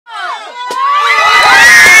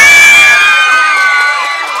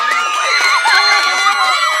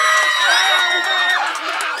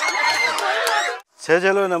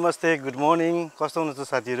Hello नमस्ते good morning कस्तो हुनुहुन्छ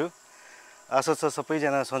साथीहरु आशा छ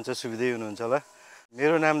सबैजना सन्चै सुविधै हुनुहुन्छ होला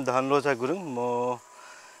मेरो नाम धनलोजा गुरुङ म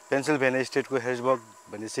पेन्सिलभेनिया स्टेटको हेरिजबर्ग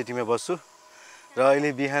भन्ने सिटीमा बस्छु र अहिले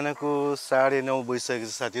बिहानको 9:30 बजिसकेको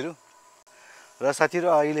छ साथीहरु र साथीहरु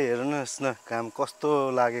अहिले हेर्नुस् न काम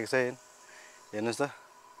कस्तो लागेको छ हेर्नुस् त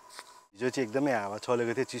हिजो चाहिँ एकदमै हावा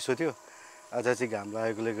चलेको थियो चिसो थियो आज चाहिँ घाम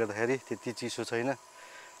लागेकोले गर्दाखेरि त्यति चिसो छैन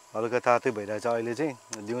हल्का तातो भइरहेछ अहिले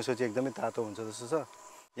चाहिँ दिउँसो चाहिँ एकदमै तातो हुन्छ जस्तो छ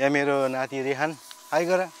यहाँ मेरो नाति रेहान हाई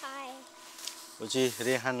गर हाई उ चाहिँ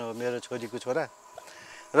रेहान हो मेरो छोरीको छोरा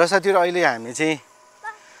र साथीहरु अहिले हामी चाहिँ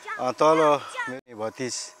तल मेरो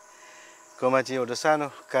भतिजकोमा चाहिँ एउटा सानो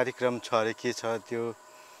कार्यक्रम छ अरे के छ त्यो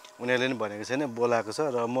उनीहरूले नि भनेको छैन बोलाएको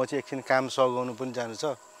छ र म चाहिँ एकछिन काम सघाउनु पनि जानु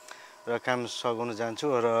छ र काम सघाउनु जान्छु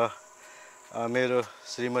र मेरो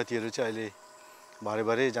श्रीमतीहरु चाहिँ अहिले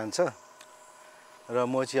भरे जान्छ र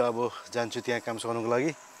म चाहिँ अब जान्छु त्यहाँ काम सघाउनको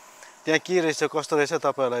लागि त्यहाँ के रहेछ कस्तो रहेछ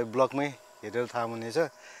तपाईहरुलाई ब्लगमै हेरेर थाहा हुनेछ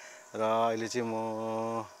र अहिले चाहिँ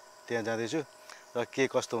म त्यहाँ जाँदै छु र के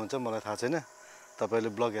कस्तो हुन्छ मलाई थाहा छैन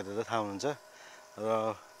तपाईहरुले ब्लग हेरेर थाहा हुन्छ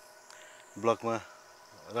र ब्लगमा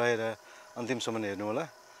रहेर अन्तिमसम्म हेर्नु होला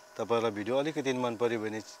तपाईहरुलाई भिडियो अलिकति मन पर्यो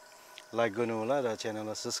भने लाइक गर्नु होला र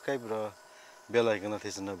च्यानललाई सब्स्क्राइब र बेल आइकन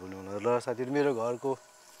थिच्न नभुल्नु होला र साथीहरु मेरो घरको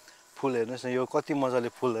फुल हेर्नुस् न यो कति मजाले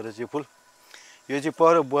फुल्दो रहेछ यो फुल यो चाहिँ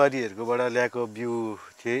पर बुहारीहरुकोबाट ल्याएको बिउ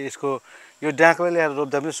थिए यसको यो डाँक्ला ल्याएर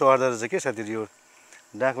रोप्दा पनि सर्दो रहेछ के साथीहरु यो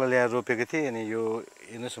डाँक्ला ल्याएर रोपेको थिए अनि यो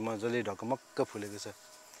हेर्नुस् मजाले ढकमक्क फुलेको छ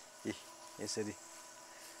यसरी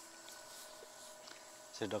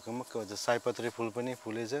ढकमक्क हुन्छ सयपत्री फुल पनि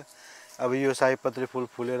फुलेछ अब यो सयपत्री फुल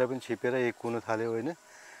फुलेर पनि छिपेर कुन थाल्यो हैन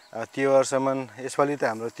तिहारसम्म यसपालि त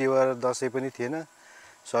हाम्रो तिहार दशैं पनि थिएन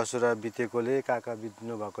ससुरा बितेकोले काका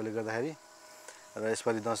बित्नु भएकोले गर्दाखेरि र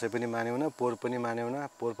यसपालि दशैं पनि मान्यौन पोहोर पनि मान्यौन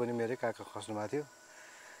पोहोर पनि मेरै काका खस्नु भएको थियो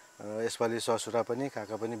यसपालि ससुरा पनि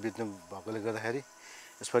काका पनि बित्नु भएकोले गर्दाखेरि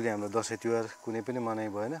यसपालि हाम्रो दशैं तिहार कुनै पनि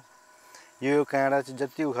मनाइ भएन यो काँडा चाहिँ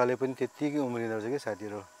जति उखाले पनि त्यतिकै उम्रिँदो रहेछ के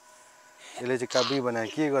साथीहरु यसले चाहिँ काबी बनाए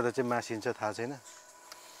के गर्दा चाहिँ मासिन्छ थाहा छैन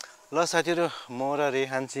ल साथीहरु म र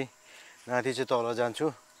रेहान चाहिँ नाति चाहिँ तल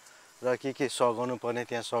जान्छु र के सघाउनु पर्ने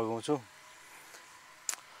त्यहाँ सघाउँछु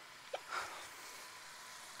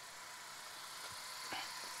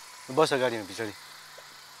बस गाडीमा पछाडी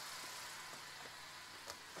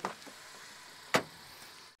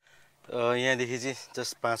यहाँदेखि चाहिँ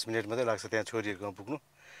जस्ट 5 मिनेट मात्रै लाग्छ त्यहाँ छोरीहरुकोमा पुग्नु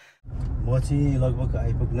म चाहिँ लगभग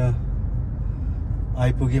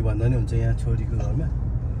आइपुगे भन्दा नि हुन्छ यहाँ छोरीको घरमा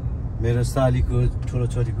मेरो सालीको ठुलो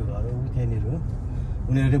छोरीको घर हो त्यहाँनिर हो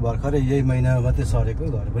उनीहरू नि भर्खरै यही महिना मात्रै सरेको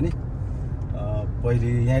घर पनि पहिले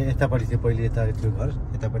यहाँ यतापट्टि थियो पहिले यता थियो घर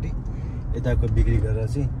यतापट्टि यताको बिक्री गरेर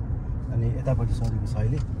चाहिँ अनि यतापट्टि सरेको छ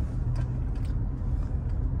अहिले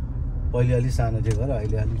पहिले अलि सानो थियो घर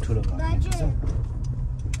अहिले अलि ठुलो घर छ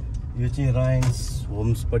यो चाहिँ राइन्स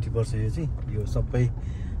होम्स पट्टि पर्छ यो चाहिँ यो सबै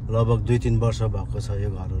लगभग 2-3 वर्ष भएको छ यो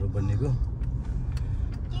घरहरु बन्नेको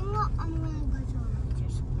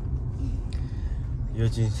यो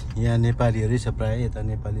चाहिँ यहाँ नेपालीहरु छ प्राय यता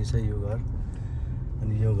नेपाली छ यो घर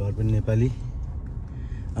अनि यो घर पनि नेपाली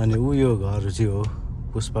अनि उ यो घर चाहिँ हो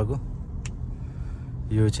पुष्पाको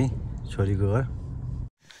यो चाहिँ छोरीको घर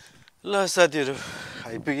ल साथीहरु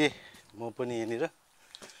आइपुगे म पनि यहाँनिर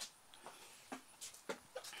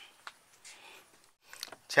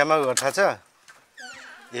छ्यामा घर थाहा छ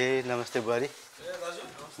ए नमस्ते बुहारी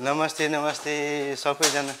नमस्ते नमस्ते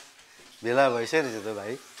सबैजना भेला भइसकेछ त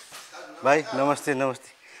भाइ भाइ नमस्ते नमस्ते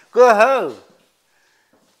को हौ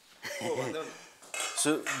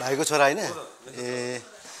भाइको छोरा हैन ए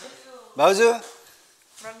भाउजू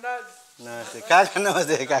नमस्ते काका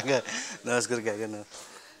नमस्ते काका नमस्कार काका न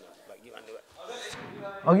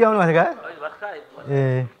अघि आउनु भएको ए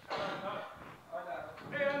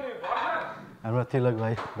हाम्रो तिलक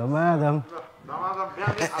भाइ धमाधम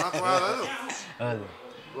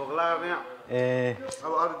ए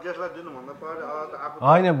अब अरु ग्यासलाई दिनु भन्दा पर्यो अब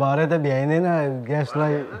हैन भरे त भ्याइदैन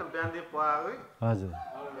ग्यासलाई हजुर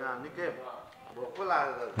निकै भोक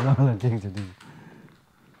लाग्यो ल ठीक छ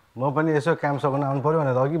म पनि यसो काम सघाउन आउनु पर्यो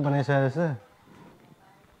भनेर अघि बनाइसकेको छ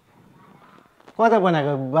कता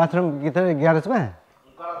बनाएको बाथरुम कि त ग्यारेजमा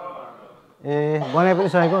ए बनाइ पनि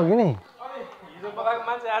सकेको अघि नै हिजो बनाएको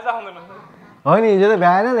मान्छे आज आउँदैन हैन हिजो त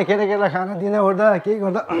भ्याएन नि केटाकेटालाई खाना दिन ओर्दा केही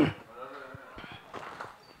गर्दा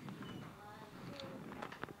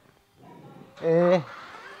ए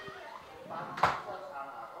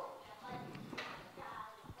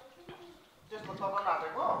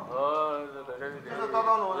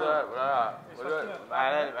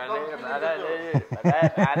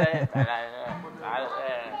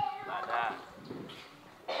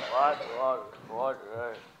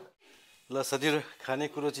ल साथीहरु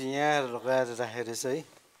खानेकुरो चाहिँ यहाँ लगाएर राखेको रहेछ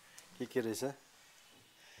है के रहेछ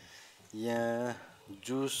यहाँ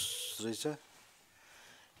जुस रहेछ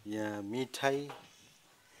यहाँ मिठाई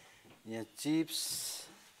यहाँ चिप्स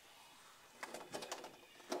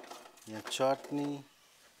यहाँ चटनी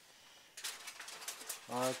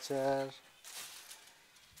अचार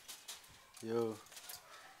यो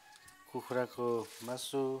कुखुराको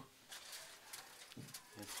मासु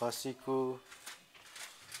खसीको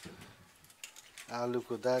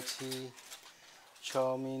आलुको दाछी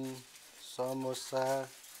चाउमिन समोसा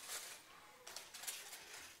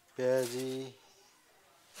प्याजी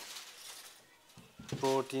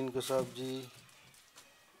प्रोटिनको सब्जी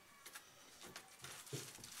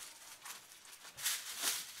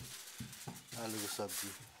आलुको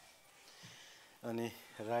सब्जी अनि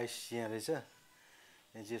राइस यहाँ रहेछ यहाँ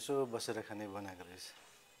चाहिँ यसो बसेर खाने बनाएको रहेछ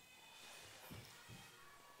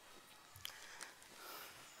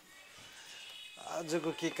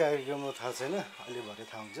आजको के कार्यक्रम हो थाहा छैन अलि भरे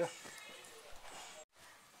थाहा हुन्छ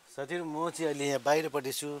साथीहरु म चाहिँ अहिले यहाँ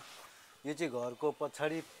बाहिरपट्टि छु यो चाहिँ घरको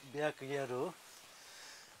पछाडि ब्याकयार्ड हो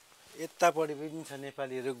यतापट्टि पनि छ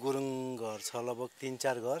नेपालीहरु गुरुङ घर छ लगभग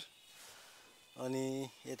 3-4 घर अनि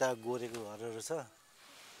यता गोरेको घरहरु छ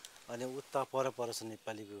अनि उता पर छ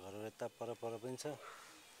नेपालीको घरहरु यता पर पनि छ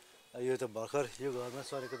यो त भर्खर यो घरमा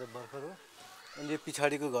सरेको त भर्खर हो अनि यो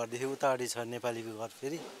पिछाडीको घरदेखि उताडी छ नेपालीको घर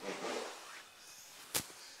फेरि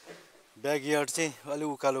ब्याकयार्ड चाहिँ अलि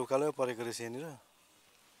उकालो परेको रहेछ यहाँनिर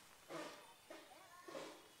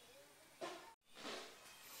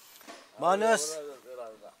मानस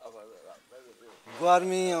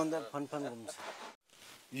गर्मी आउँदा फन घुम्छ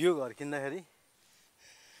यो घर किन्दाखेरि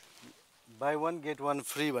बाई 1 गेट 1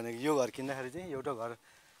 फ्री भनेको यो घर किन्दाखेरि चाहिँ एउटा घर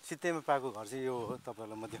सित्तैमा पाएको घर चाहिँ यो हो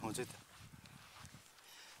तपाईहरुलाई म देखाउँछु त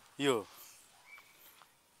यो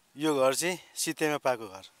घर चाहिँ सित्तैमा पाएको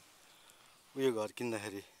घर यो घर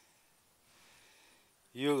किन्दाखेरि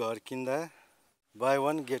यो घर किन्दा बाई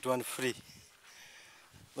 1 गेट 1 फ्री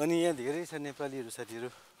अनि यहाँ धेरै छ नेपालीहरु साथीहरु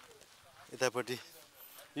यतापट्टि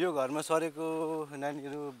यो घरमा सरेको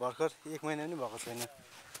नानीहरु भर्खर 1 महिना पनि भएको छैन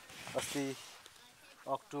अस्ति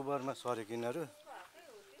अक्टोबरमा सरेको यिनीहरु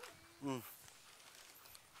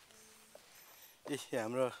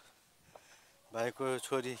हाम्रो भाइको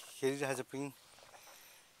छोरी खेलिरहेछ पिङ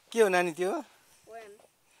के हो नानी त्यो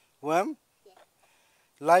वाम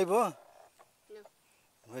लाइभ हो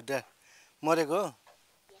मरेको हो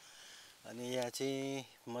अनि यहाँ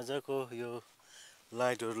चाहिँ मजाको यो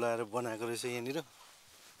लाइटहरु लगाएर बनाएको रहेछ यहाँनिर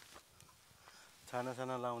छाना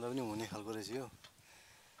लाउँदा पनि हुने खालको रहेछ यो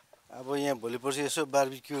अब यहाँ भोलि पर्सि यसो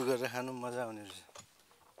बारबिक्यु गरेर खानु मजा आउने रहेछ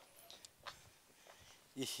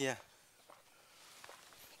यहाँ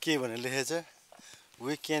के भनेर लेखेको छ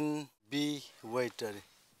वी क्यान बी वेट अरे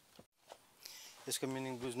यसको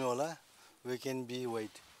मिनिङ बुझ्नु होला वी क्यान बी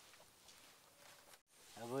वेट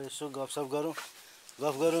अब यसो गफसफ गरौँ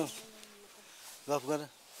गफ गर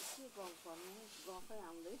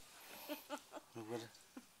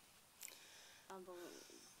अब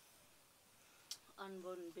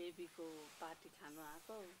अनबोर्न बेबीको पार्टी खानु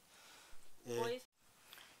आको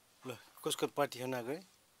ल कसको पार्टी खानु आको है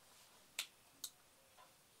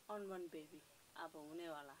अनबोर्न बेबी अब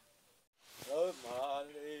हुनेवाला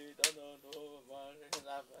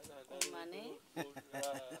माने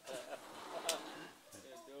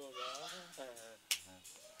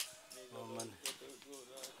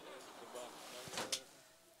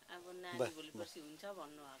अब नानी भोलि पर्सि हुन्छ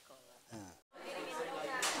भन्नु आको होला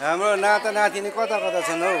हाम्रो नाता नातिनी कता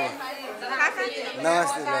छन् हौ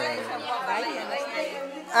नमस्ते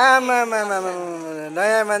आमा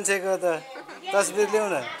नयाँ मान्छेको त तस्बिर ल्याउ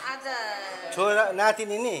न छोरा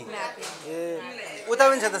नातिनी नि ए उता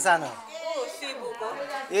पनि छ त सानो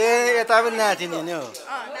ए यता पनि नातिनी नि हो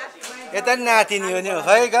यता पनि नातिनी हो नि हो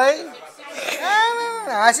खै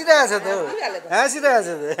हाँसिरहेछ त हाँसिरहेछ त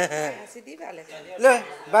ल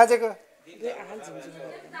बाजेको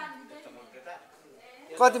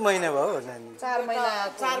कति महिना भयो नानी 4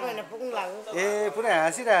 महिना पुग्नु लाग्यो ए पुरै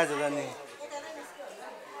हाँसिरहेछ त नि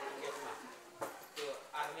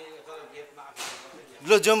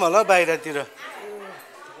ल जाउँ होला बाहिरतिर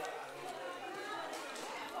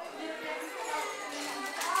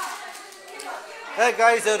ए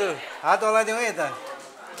गाइजहरु हात हल्लाइदिउँ है यता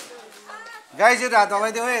गाइजहरु हात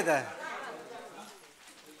हल्लाइदिउँ है यता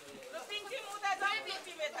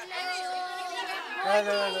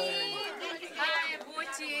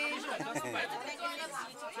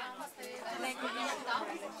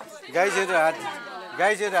गाइजहरु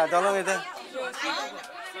हात हल्लाउँ यता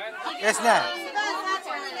यसना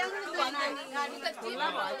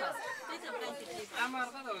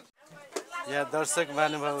यहाँ दर्शक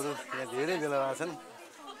महानुभावहरू यहाँ धेरै भेला भएको छन्।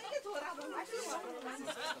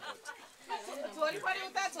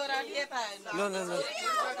 ल ल ल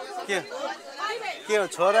के हो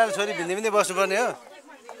छोरा र छोरी भिन्दै भिन्दै बस्नुपर्ने हो?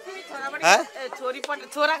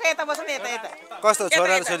 छोराको यता बस्छ नि, यता यता। कस्तो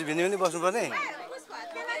छोरा र छोरी भिन्दै भिन्दै बस्नुपर्ने?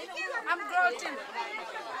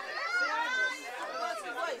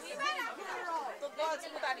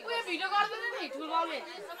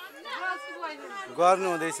 गर्नु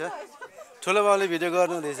हुँदैछ, ठुलो बाउले भिडियो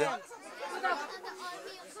गर्नु हुँदैछ।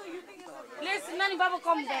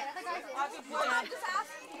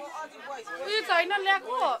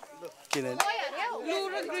 किन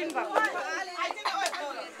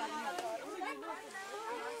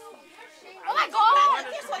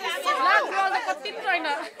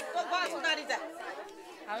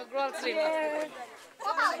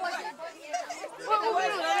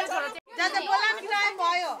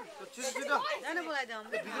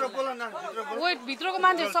भित्रको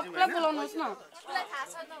मान्छे सबैलाई बोलाउनुहोस् न।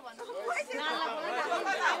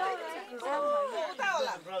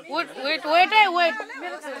 वेट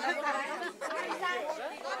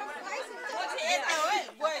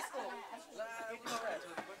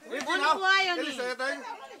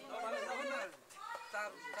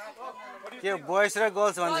के बोइस र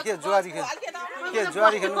गर्ल्स भन्छ के जुवारी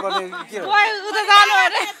खेल्नु पर्ने के हो?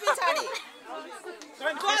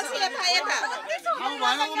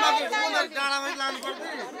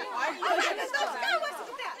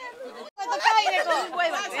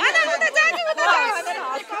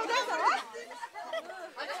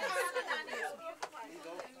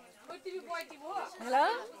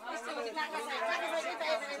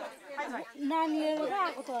 नानीहरु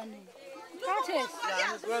आएको त अनि कहाँ छ?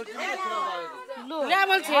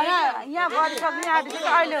 ल्याबल छैन यहाँ गरिसक्ने आँटेको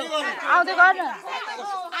अहिले आउँदै गर्न।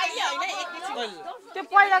 त्यो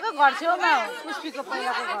पहिलाको घर छेउमा हो, पुष्पीको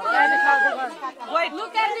पहिलाको घर।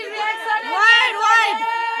 Look at the reaction.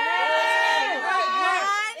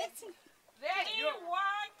 Ready?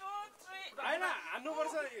 1, 2, 3. हैन हान्नु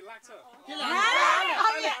पर्छ लाग्छ।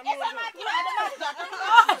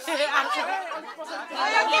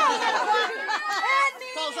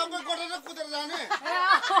 सबको कोटेर कुदेर जाने।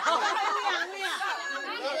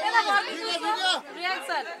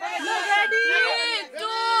 रिएक्सन। Ready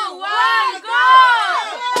 2 1 go.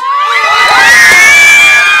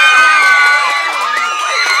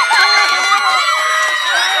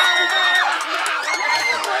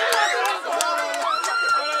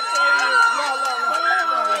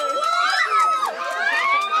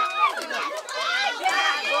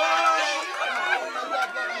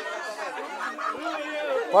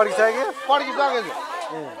 पढिसक्यो? पढिसक्यो।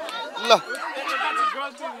 ल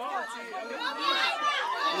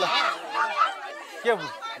ल के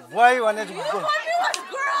बोय भने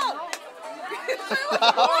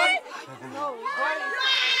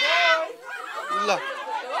ल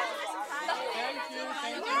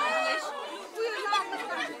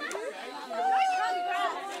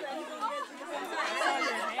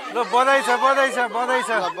ल बधाई छ।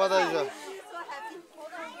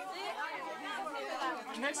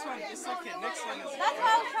 Next one is okay. Next one is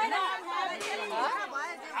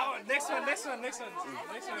Next one.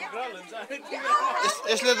 Girl हुन्छ।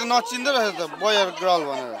 यसले त नचिन्दो रहेछ त बोय र गर्ल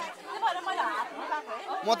भनेर।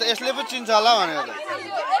 म त यसले पो चिन्छ होला भनेर त।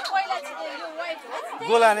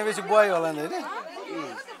 गोल हानेपछि बोय होला नि हैन?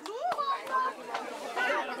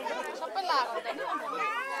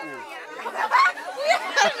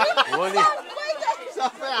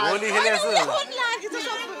 होली खेले जस्तो होला।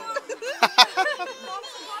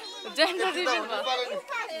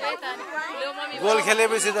 गोल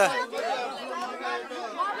खेलेपछि त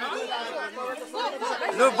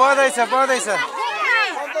लु बधाई छ।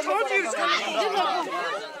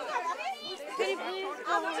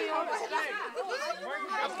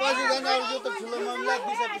 पछि जानेहरु जो त ठुलो मामला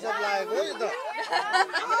पिसाब लागेको हो यो त।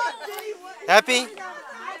 ह्यापी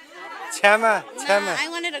क्षमा। I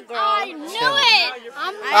wanted a girl. I knew it.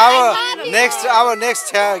 our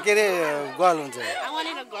next के रे गर्ल हुन्छ। I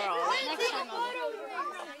wanted a girl. Next time.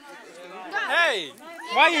 Hey,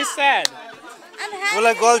 why are you sad? I'm happy.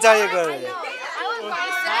 उसलाई गर्ल चाहिएको अरे। I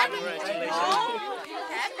was sad.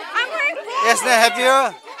 I'm very cool. यसले happy हो?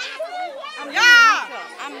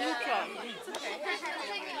 I'm neutral.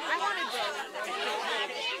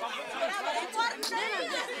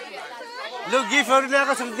 लु गिफ्टहरु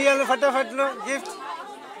ल्याएको छ दिइहाल्नु फटाफट। लु गिफ्ट।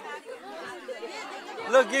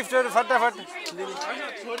 ल गिफ्टहरु फटाफट।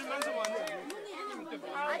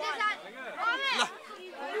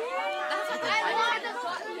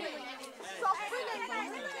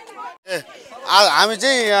 हामी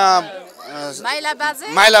चाहिँ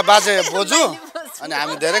माइला बाजे बोजू अनि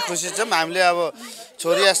हामी धेरै खुसी छौँ हामीले अब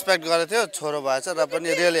छोरी एक्सपेक्ट गरेको थियो छोरो भएछ र पनि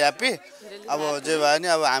रियली ह्याप्पी अब जे भयो नि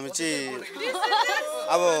अब हामी चाहिँ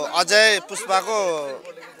अब अजय पुष्पाको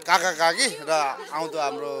काका काकी र आउँदो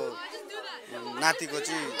हाम्रो नातिको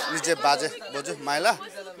चाहिँ निजे बाजे बोजू माइला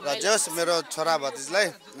र जे होस् मेरो छोरा भतिजलाई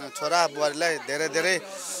छोरा बुहारीलाई धेरै धेरै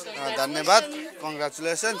धन्यवाद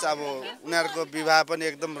कङ्ग्रेचुलेसन्स अब उनीहरूको विवाह पनि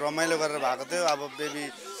एकदम रमाइलो गरेर भएको थियो अब बेबी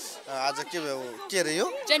आज के भयो के रे यो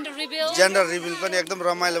जेन्डर रिभिल पनि एकदम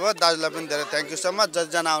रमाइलो भयो दाजुलाई पनि धेरै थ्याङ्क यू सो मच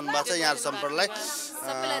जतिजना आउनु भएको छ यहाँ सम्पर्कलाई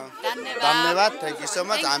धन्यवाद थ्याङ्क यू सो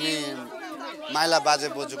मच हामी माइला बाजे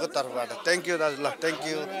बोजूको तर्फबाट थ्याङ्क यू दाजु ल थ्याङ्क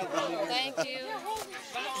यू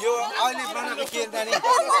यो अहिले बनाएको के दानी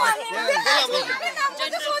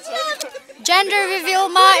जेन्डर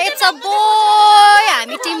रिभिलमा इट्स अ बोय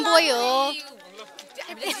हामी टिम बोय हो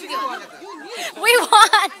We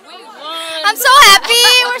won! I'm so happy!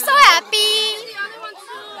 We're so happy!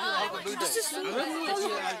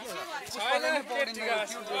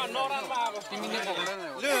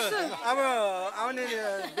 अब आउने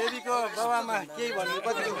बेबीको बाबामा केही भन्नु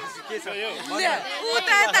कतिको के छ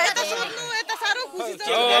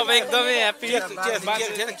एकदमै ह्याप्पी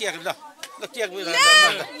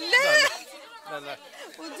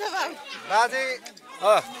बाजे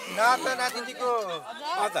नाता नातिनीको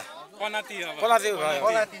पनाती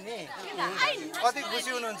नि कति खुसी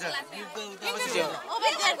हुनुहुन्छ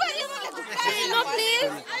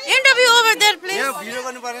Interview over there, please. यहाँ भिडियो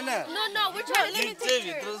गर्नु परेन No, we're trying to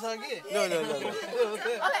भित्र छ कि ल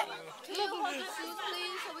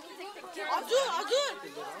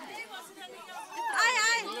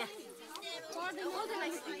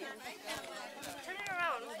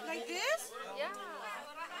Like this? Yeah.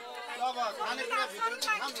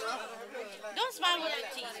 Don't smile with the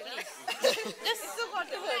teeth, please. Just so hot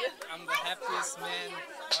to hear. I'm the happiest man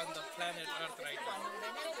on the planet Earth right now.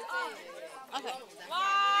 Okay.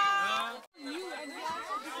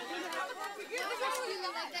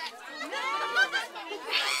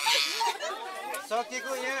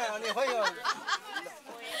 सकेको यहाँ अनि खै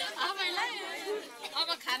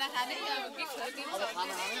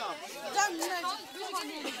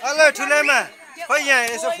ल ठुलैमा खै यहाँ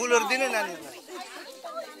यसो फुलहरू दिने नानीहरूलाई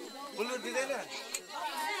फुलहरू दिँदैन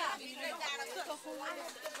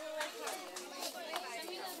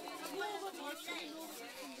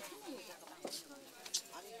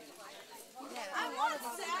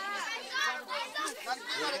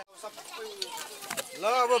ल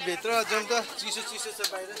अब भित्र जाउँ त चिसो छ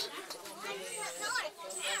बाहिर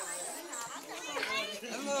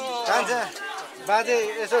जान्छ बाजे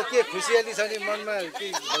यसो के खुसियाली छ नि मनमा के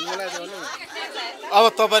भन्नुलाई भन्नु अब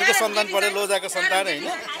तपाईँहरूको सन्तान पढे लोजाको सन्तान होइन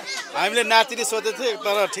हामीले नातिनी सोधेको थियो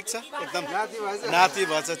तर ठिक छ एकदम नाति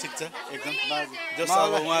भएछ ठिक छ एकदम जस्तो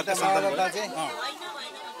अब उहाँको सन्तान बाजे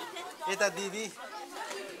यता दिदी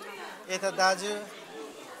यता दाजु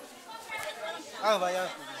आऊ भाइ आऊ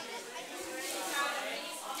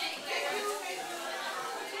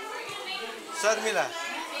शर्मिला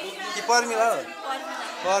कि पर्मिला हो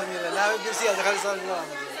पर्मिला नाम बिर्सिहाल्छ खालि शर्मिला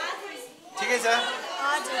ठिकै छ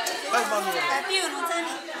खै मम्मी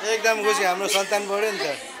एकदम खुसी हाम्रो सन्तान बढ्यो नि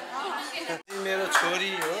त मेरो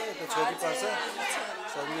छोरी हो यता छोरी पर्छ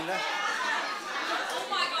शर्मिला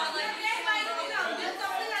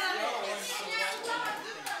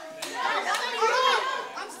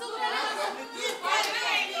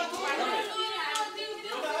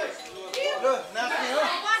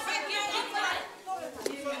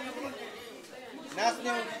नाच्ने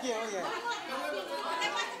हो कि के हो यहाँ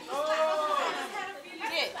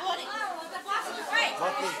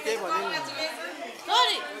के भन्यो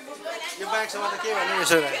यो बाइकसँग त के भन्यो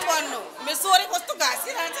यसो मेरो सोरे कस्तो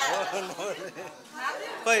घाँसिरहेछ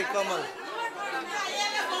खै कमल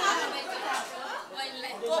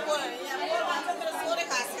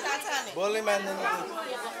बोल्नै मान्दैन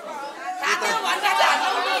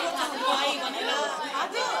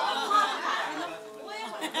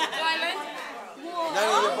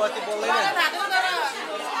नानी यो बत्ती बोल्दैन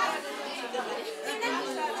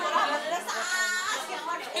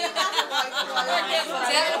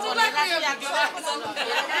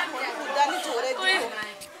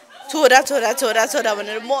छोरा छोरा छोरा छोरा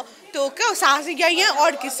भनेर म त्यो क्या सासै यहाँ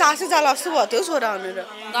अड्की सासै जाला जस्तो भयो त्यो छोरा भनेर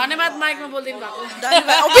धन्यवाद माइकमा बोलिदिनु भएको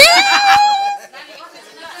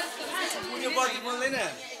यो बत्ती बोल्दैन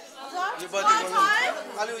यो बत्ती बोल्दैन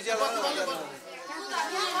अलि उज्यालो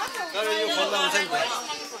तर यो खोल्दा हुन्छ नि त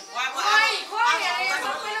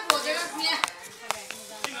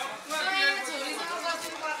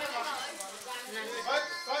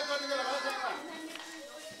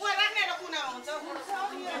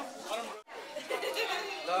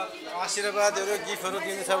आशीर्वादहरू गिफ्टहरू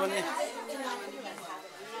दिनु छ भने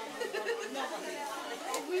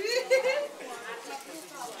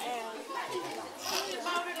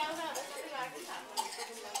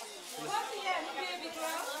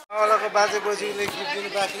मावलाको बाजे बोजूले गिफ्ट दिनु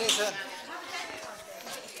बाँकी नै छ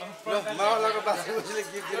ल मावलाको बाजे बोजूले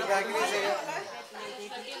गिफ्ट दिनु बाँकी नै छ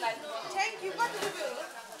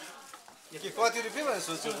के कति रुपियाँ भनेर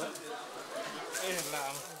सोध्छु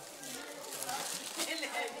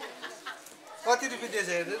कति रुपियाँ दिएछ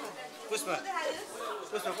हेर्नु पुष्पा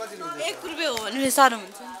कति रुपियाँ 1 रुपियाँ हो भने साह्रो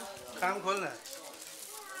हुन्छ काम खोल न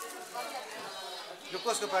यो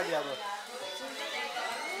कसको पाली अब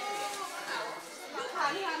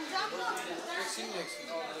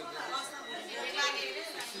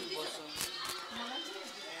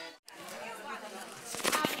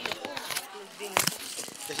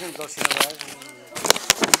एकछिन दक्षिणा भयो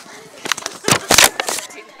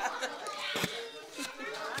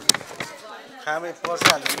खामै पर्छ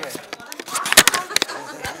हाल्नु के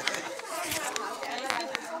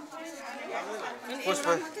पुष्प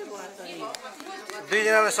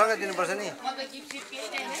दुईजनालाई सँगै दिनुपर्छ नि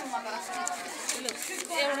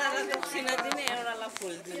एउटालाई दक्षिणा दिने एउटालाई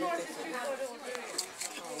फुल दिने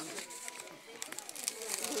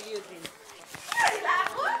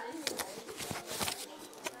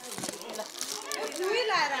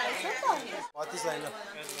अतिशय ल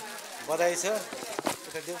बधाई छ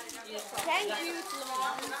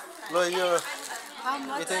ल यो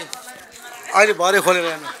यतै अहिले भरे खोलेर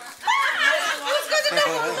हेर्नु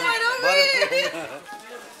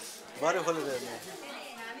भरे खोलेर हेर्नु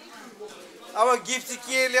अब गिफ्ट चाहिँ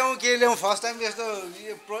के ल्याउँ फर्स्ट टाइम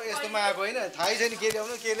यस्तोमा आएको होइन थाहै छैन के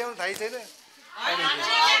ल्याउनु थाहै छैन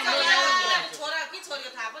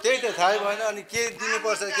त्यही त थाहै भएन अनि के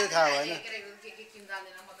दिनुपर्छ केही थाहा भएन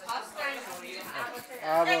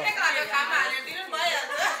अब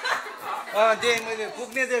दिएँ मैले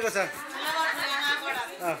पुग्ने दिएको छ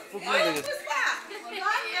पुग्ने दिएको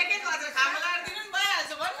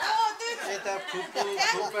यता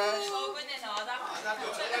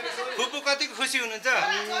फुपू कति खुसी हुनुहुन्छ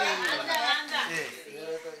ए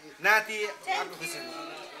नाति आएको खुसी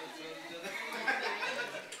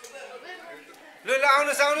ल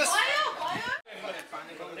आउनुहोस्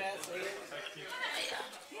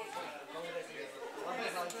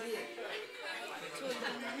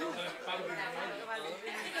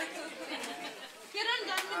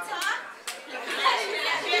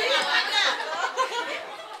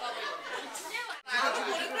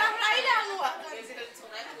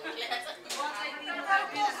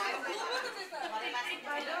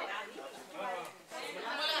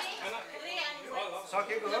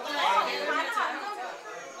सकेको हो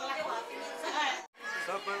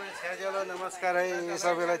सबैलाई छ्याज्यालो नमस्कार है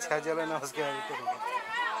सबैलाई छ्याज्यालो नमस्कार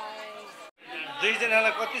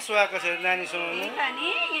दुईजनालाई कति सुहाएको छ नानी सुनाउनु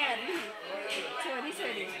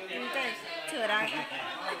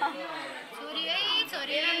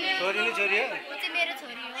छोरी नै छोरी हो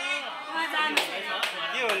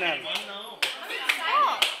के हो नाम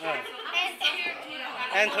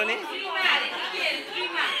एन्थोनी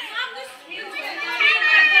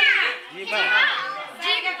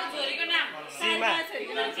सीमा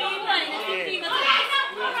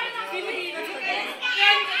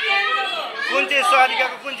कुन चाहिँ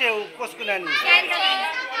सारिकाको कुन चाहिँ हो कसको नानी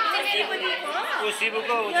ओ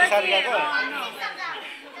शिवको सारिकाको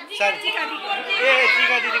ए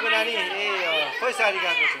टिका दिदीको नानी ए खोइ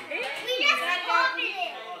सारिकाको छ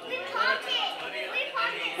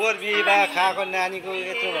पोहोर बिहे खाएको नानीको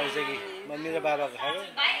यत्रो भइसक्यो मेरो बाबाको खाएको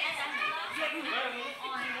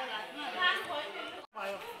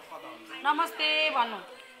नमस्ते भन्नु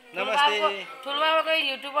नमस्ते ठुलबाबाको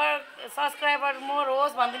युट्युबर सब्सक्राइबर मोर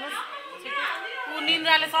होस् भनिदिनुहोस् ऊ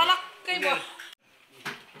निन्द्राले सलक्कै भयो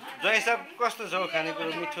जय सब कस्तो छ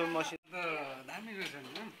खानेकुरो मिठो मसिनो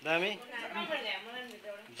दामी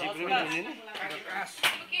जिब्रो पनि हुने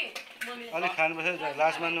अलिक खानुपर्छ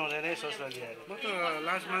लाज मान्नु हुँदैन है ससुराली आएर म त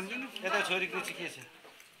लाज मान्दिनँ यता छोरीको चाहिँ के छ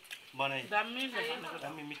बनाइ दामी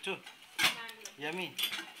मिठो यमी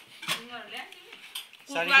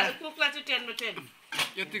कुकला चाहिँ 10 मा 10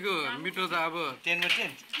 यतिको मिठो त अब 10 मा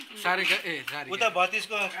 10 सारीका ए सारी उता 32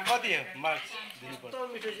 को कति हो मार्क्स दिनुपर्छ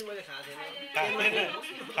मिठो चाहिँ मैले खादैन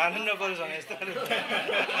खानु नपर्छ भने यस्तो खाली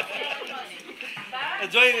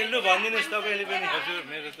जोइ लु भनिदिनुहोस् तपाईँले पनि हजुर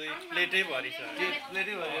मेरो त प्लेटै भरि छ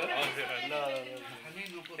प्लेटै भरि हो ल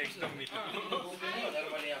एकदम मिठो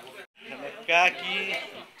काकी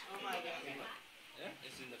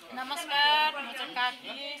नमस्कार म चाहिँ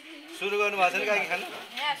काकी सुरु गर्नु भएको छ नि काकी खानु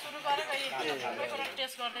यहाँ सुरु गरेको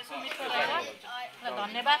टेस्ट गर्दैछु मिठो रहेछ ल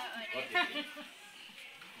धन्यवाद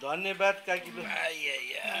धन्यवाद काकी लु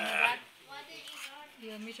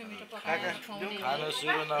यो मिठो मिठो पकाएर खानु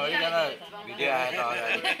सुरु नभइकन भिडियो आएर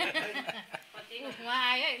अगाडि उहाँ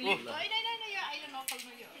आयो हैन यो अहिले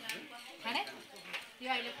नकलमा यो खाने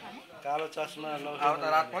कालो चस्मा अब त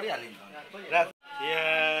रात परिहाल्यो रात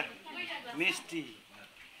मिस्टी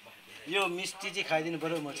यो मिस्टी चाहिँ खाइदिनु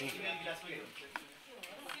पर्यो म चाहिँ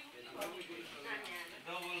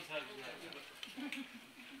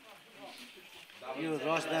यो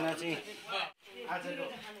रसदाना चाहिँ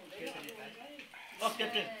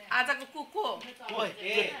आजको कुक को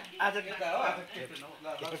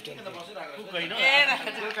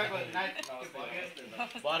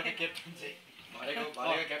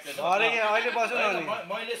अहिले बस्नु न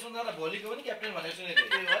मैले सुन्दा त भोलिको पनि क्याप्टेन भनेको सुनेको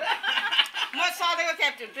थिएँ म सधैँको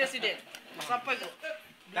क्याप्टेन प्रेसिडेन्ट सबैको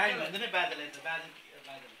टाइम भन्दैन बाजेलाई त बाजे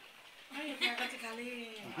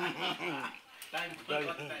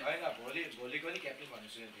होइन भोलिको पनि क्याप्टेन भनेको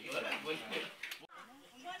सुनेको थिएँ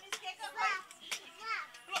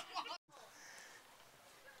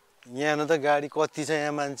यहाँ हेर्नु त गाडी कति छ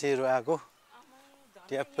यहाँ मान्छेहरू आएको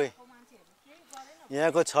ट्याप्पै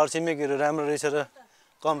यहाँको छरछिमेकीहरू राम्रो रहेछ र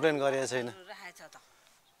कम्प्लेन गरेको छैन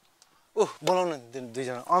ओह बोलाउन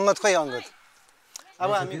दुईजना अङ्गत खै अङ्गत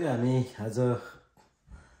अब हामी आज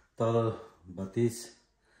तल भतिज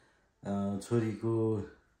छोरीको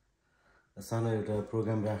सानो एउटा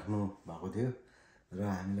प्रोग्राम राख्नु भएको थियो र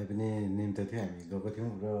हामीलाई पनि निम्त थियो हामी गएको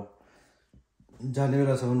थियौँ र जाने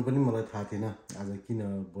बेलासम्म पनि मलाई थाहा थिएन आज किन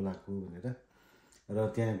बोलाएको भनेर र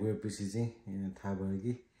त्यहाँ गएपछि चाहिँ थाहा भयो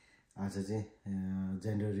कि आज चाहिँ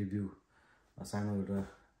जेन्डर रिभ्यू सानो एउटा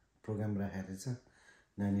प्रोग्राम राखेको रहेछ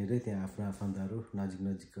नानीहरूले त्यहाँ आफ्नो आफन्तहरू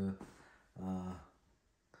नजिकका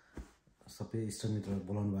सबै इष्टमित्र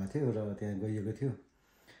बोलाउनु भएको थियो र त्यहाँ गइएको थियो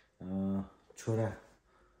छोरा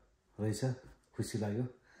रहेछ खुसी लाग्यो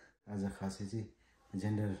आज खासै चाहिँ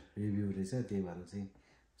जेन्डर रिभ्यू रहेछ त्यही भएर चाहिँ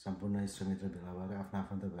सम्पूर्ण इष्टमित्र भेला भएर आफ्नो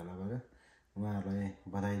आफन्त भेला भएर उहाँहरूलाई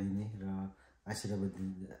बधाई दिने र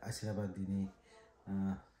आशीर्वाद दिने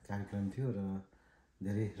कार्यक्रम थियो र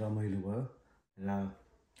धेरै रमाइलो भयो र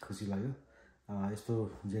खुसी लाग्यो यस्तो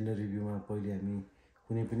जेन्डर रिभ्यूमा पहिले हामी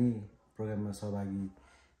कुनै पनि प्रोग्राममा सहभागी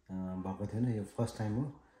भएको थिएन यो फर्स्ट टाइम हो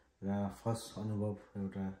र फर्स्ट अनुभव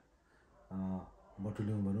एउटा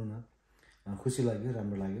बटुल्यौँ भनौँ न खुसी लाग्यो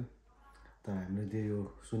राम्रो लाग्यो तर हामीले त्यो यो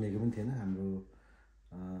सुनेको पनि थिएन हाम्रो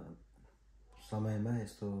समयमा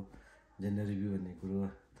यस्तो जेन्डर रिभ्यू भन्ने कुरो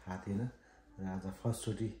थाहा थिएन र आज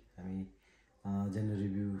फर्स्टचोटि हामी जेन्डर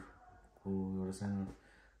रिभ्यूको एउटा सानो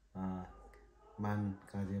मान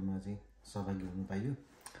कार्यमा चाहिँ सहभागी हुनु पाइयो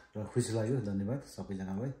र खुसी लाग्यो धन्यवाद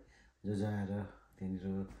सबैजनालाई जो आएर त्यहाँनिर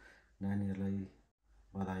नानीहरूलाई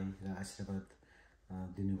बधाई र आशीर्वाद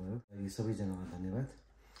दिनुभयो यो सबैजनालाई धन्यवाद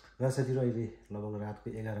र साथीहरू अहिले लगभग रातको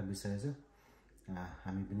 11 बजिसकेको छ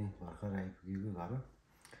हामी पनि भर्खर आइपुगेको घर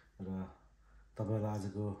र तपाईँलाई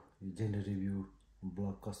आजको जेन्डर रिभ्यू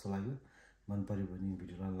ब्लग कस्तो लाग्यो मन पर्यो भने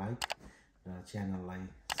भिडियोलाई लाइक र च्यानललाई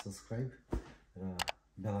सब्सक्राइब र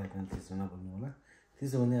बेल आइकन थिच्न नभुल्नु होला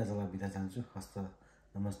त्यसो भने आजलाई बिदा चाहन्छु हस्त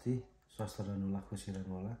नमस्ते स्वस्थ रहनु होला खुसी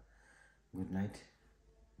रहनु होला गुड नाइट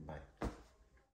बाई